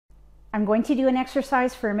I'm going to do an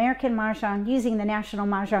exercise for American Mahjong using the National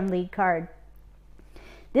Mahjong League card.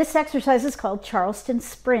 This exercise is called Charleston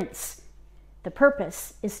Sprints. The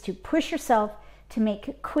purpose is to push yourself to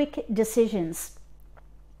make quick decisions.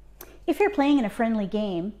 If you're playing in a friendly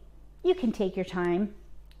game, you can take your time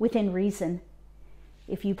within reason.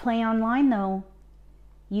 If you play online though,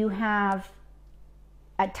 you have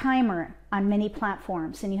a timer on many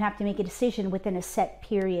platforms and you have to make a decision within a set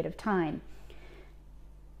period of time.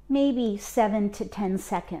 Maybe 7 to 10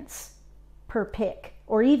 seconds per pick,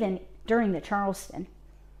 or even during the Charleston.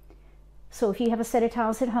 So if you have a set of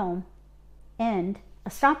tiles at home and a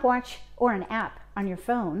stopwatch or an app on your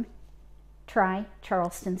phone, try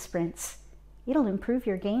Charleston Sprints. It'll improve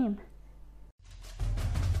your game.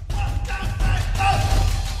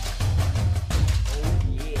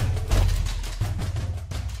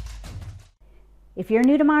 If you're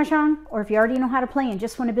new to Mahjong, or if you already know how to play and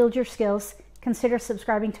just want to build your skills, consider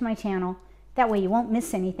subscribing to my channel. That way you won't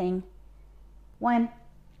miss anything. 1,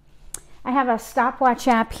 I have a stopwatch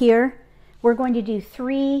app here. We're going to do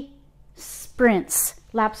 3 sprints.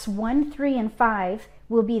 Laps 1, 3, and 5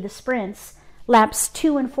 will be the sprints. Laps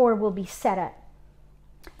 2 and 4 will be setup.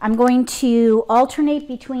 I'm going to alternate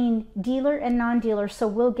between dealer and non-dealer, so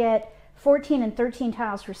we'll get 14 and 13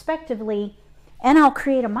 tiles respectively, and I'll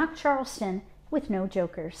create a mock Charleston with no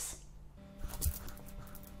jokers.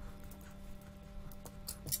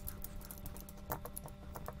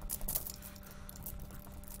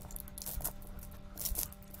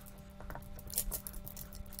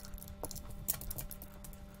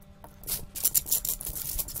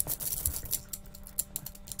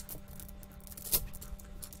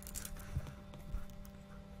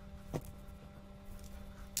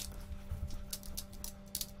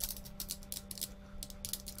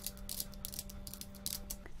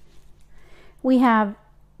 We have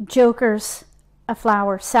jokers, a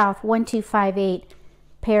flower, south, 1, 2, 5, 8,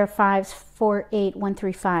 pair of 5s, 4, 8, 1,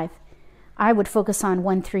 3, 5. I would focus on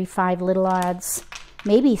 1, 3, 5 little odds,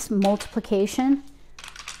 maybe some multiplication.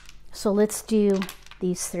 So let's do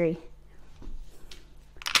these 3.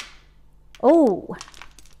 Oh,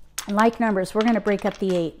 I like numbers. We're going to break up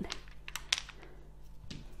the 8.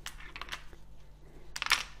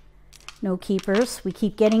 No keepers. We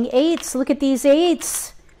keep getting 8s. Look at these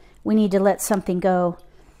 8s. We need to let something go.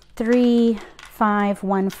 3, 5,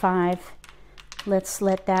 1, 5. Let's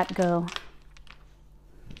let that go.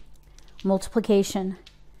 Multiplication.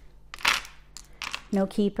 No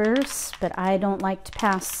keepers, but I don't like to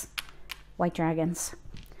pass white dragons.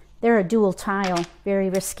 They're a dual tile,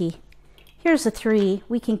 very risky. Here's a 3.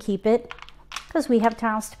 We can keep it because we have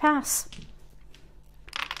tiles to pass.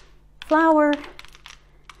 Flower.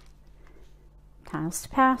 Tiles to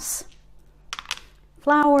pass.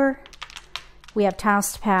 Flower. We have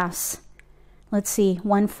tiles to pass. Let's see,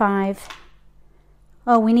 1, 5.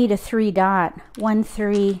 Oh, we need a 3 dot. 1,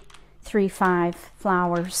 3, 3, 5.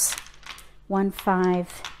 Flowers. 1,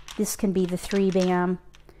 5. This can be the 3 bam.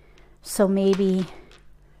 So maybe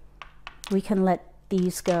we can let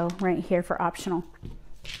these go right here for optional.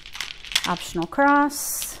 Optional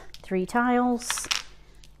cross. 3 tiles.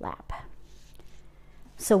 Lap.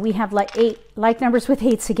 So we have like 8 like numbers with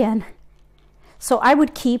 8s again. So I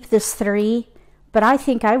would keep this 3, but I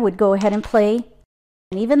think I would go ahead and play.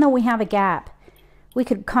 And even though we have a gap, we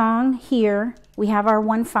could Kong here. We have our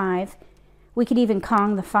 1, 5. We could even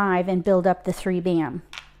Kong the 5 and build up the 3 bam.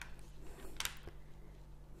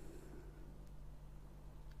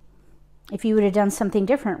 If you would have done something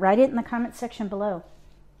different, write it in the comment section below.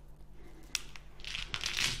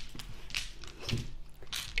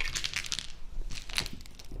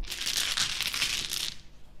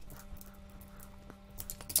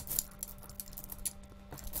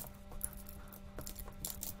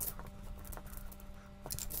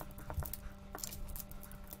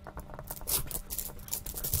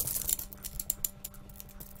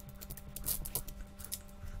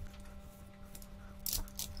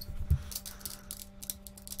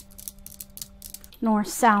 North,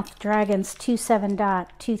 south, dragons, 2, 7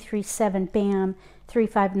 dot, 2, 3, 7, bam, 3,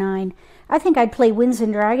 5, 9. I think I'd play winds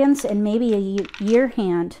and dragons and maybe a year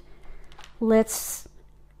hand. Let's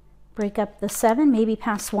break up the 7, maybe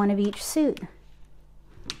pass 1 of each suit.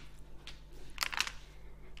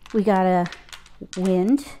 We got a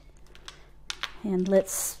wind, and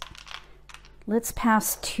let's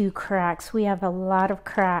pass 2 cracks. We have a lot of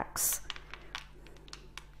cracks.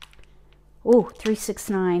 Oh, 3, 6,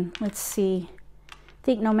 9. Let's see. I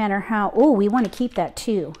think no matter how, oh, we want to keep that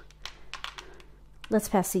 2. Let's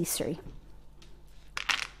pass these 3.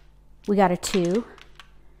 We got a 2.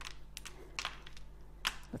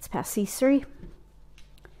 Let's pass these 3.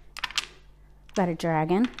 Got a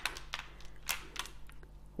dragon.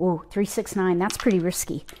 Ooh, 369, that's pretty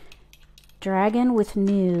risky. Dragon with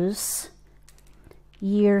news,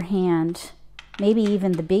 year hand, maybe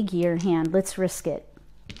even the big year hand. Let's risk it.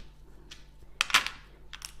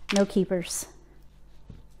 No keepers.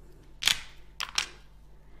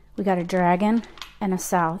 We got a dragon and a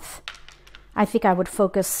south. I think I would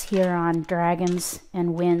focus here on dragons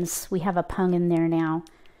and winds. We have a pung in there now.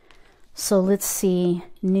 So let's see,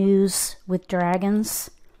 news with dragons.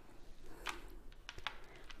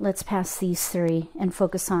 Let's pass these three and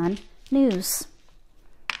focus on news.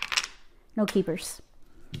 No keepers.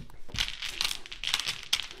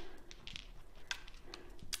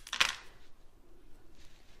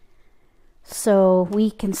 So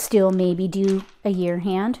we can still maybe do a year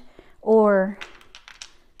hand or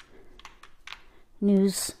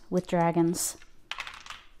news with dragons.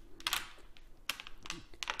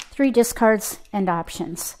 3 discards and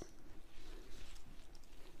options.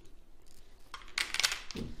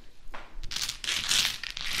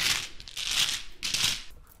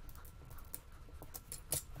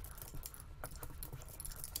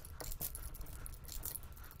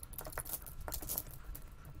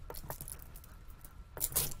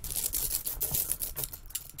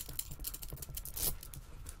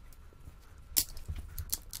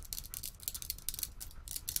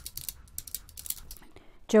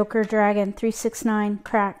 Joker, dragon, 369,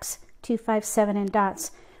 cracks, 257 and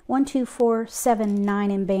dots, 1, 2, 4, 7, 9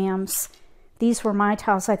 and bams. These were my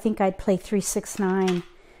tiles. I think I'd play 369.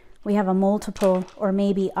 We have a multiple or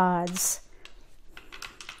maybe odds.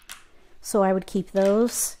 So I would keep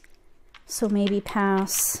those. So maybe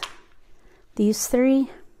pass these 3.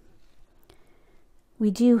 We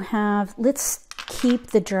do have, let's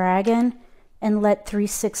keep the dragon and let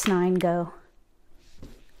 369 go.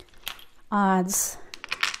 Odds.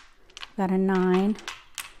 Got a 9.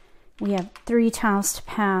 We have 3 tiles to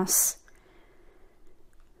pass.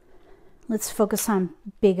 Let's focus on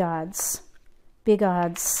big odds. Big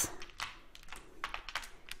odds.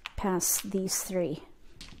 Pass these 3.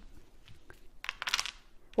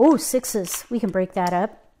 Oh, 6s. We can break that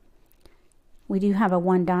up. We do have a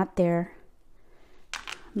 1 dot there.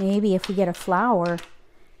 Maybe if we get a flower,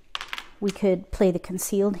 we could play the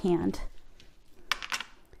concealed hand.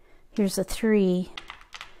 Here's a 3.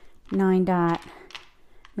 9 dot.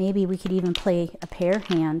 Maybe we could even play a pair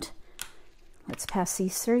hand. Let's pass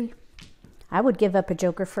these 3. I would give up a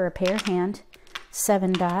joker for a pair hand.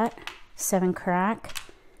 7 dot. 7 crack.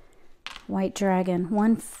 White dragon.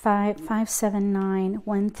 1 5 5 7 9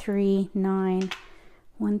 1 3 9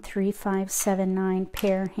 1 3 5 7 9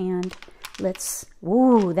 pair hand. Let's.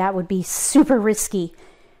 Ooh, that would be super risky.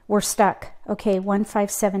 We're stuck. Okay, 1 5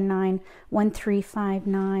 7 9 1 3 5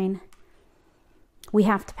 9. We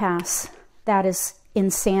have to pass. That is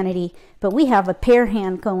insanity. But we have a pair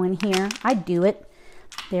hand going here. I'd do it.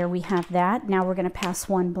 There we have that. Now we're going to pass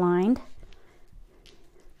 1 blind.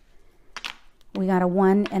 We got a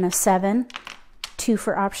 1 and a 7. 2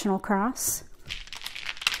 for optional cross.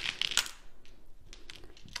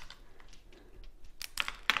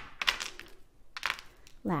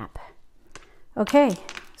 Lap. Okay,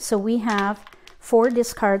 so we have 4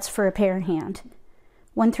 discards for a pair hand.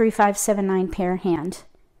 1 3 5 7 9 pair hand.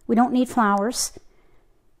 We don't need flowers.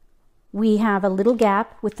 We have a little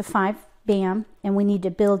gap with the 5 bam, and we need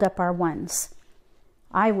to build up our 1s.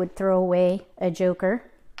 I would throw away a joker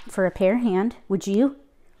for a pair hand. Would you?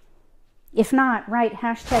 If not, write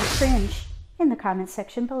 #cringe in the comment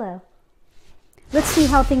section below. Let's see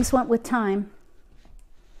how things went with time.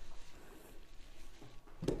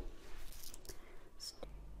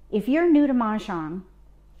 If you're new to Mahjong,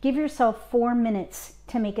 give yourself 4 minutes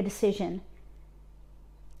to make a decision,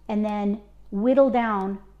 and then whittle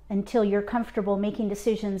down until you're comfortable making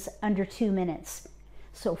decisions under 2 minutes.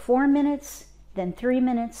 So 4 minutes, then 3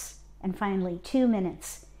 minutes, and finally 2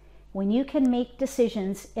 minutes. When you can make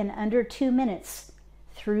decisions in under 2 minutes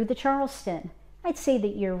through the Charleston, I'd say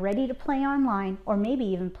that you're ready to play online or maybe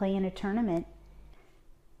even play in a tournament.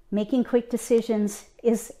 Making quick decisions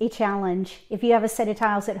is a challenge. If you have a set of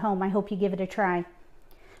tiles at home, I hope you give it a try.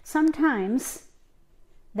 Sometimes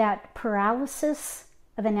that paralysis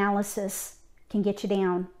of analysis can get you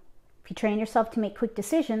down. If you train yourself to make quick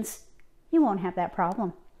decisions, you won't have that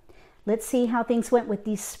problem. Let's see how things went with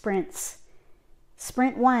these sprints.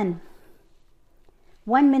 Sprint 1,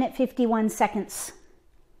 1 minute 51 seconds.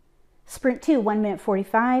 Sprint 2, 1 minute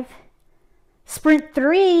 45. Sprint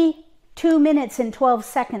 3, 2 minutes and 12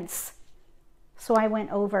 seconds. So I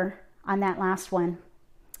went over on that last one.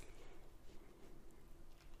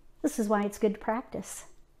 This is why it's good to practice.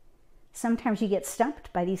 Sometimes you get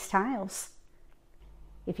stumped by these tiles.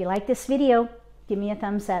 If you like this video, give me a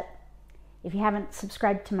thumbs up. If you haven't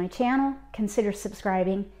subscribed to my channel, consider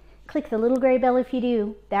subscribing. Click the little gray bell if you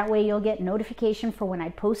do. That way you'll get notification for when I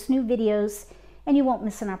post new videos, and you won't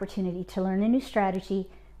miss an opportunity to learn a new strategy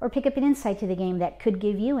or pick up an insight to the game that could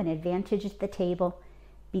give you an advantage at the table.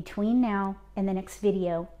 Between now and the next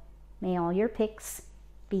video, may all your picks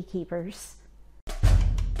be keepers.